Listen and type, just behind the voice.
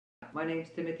my name is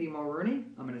Timothy Mulrooney.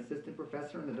 I'm an assistant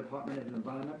professor in the Department of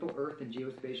Environmental, Earth, and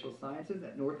Geospatial Sciences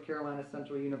at North Carolina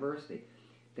Central University.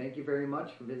 Thank you very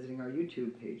much for visiting our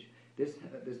YouTube page. This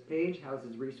page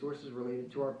houses resources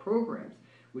related to our programs,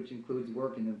 which includes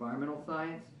work in environmental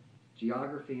science,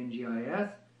 geography and GIS,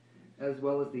 as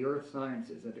well as the earth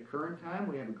sciences. At the current time,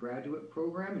 we have a graduate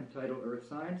program entitled Earth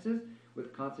Sciences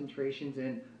with concentrations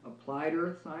in applied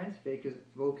earth science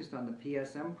focused on the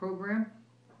PSM program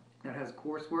that has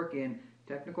coursework in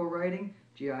technical writing,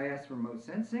 GIS remote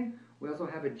sensing. We also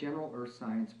have a general earth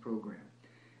science program.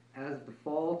 As of the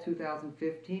fall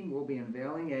 2015, we'll be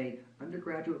unveiling an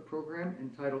undergraduate program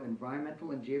entitled Environmental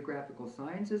and Geographic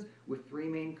Sciences with 3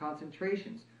 main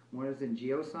concentrations. One is in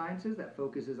geosciences that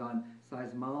focuses on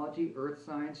seismology, earth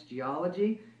science,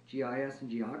 geology, GIS,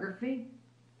 and geography.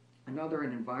 Another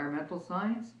in environmental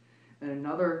science, and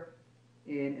another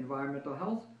in environmental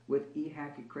health with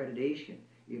EHAC accreditation.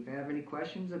 If you have any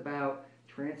questions about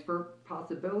transfer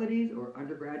possibilities or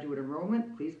undergraduate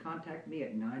enrollment, please contact me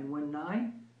at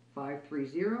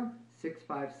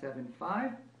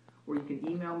 919-530-6575, or you can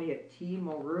email me at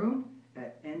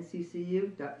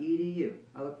tmulroon@nccu.edu.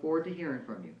 I look forward to hearing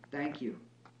from you. Thank you.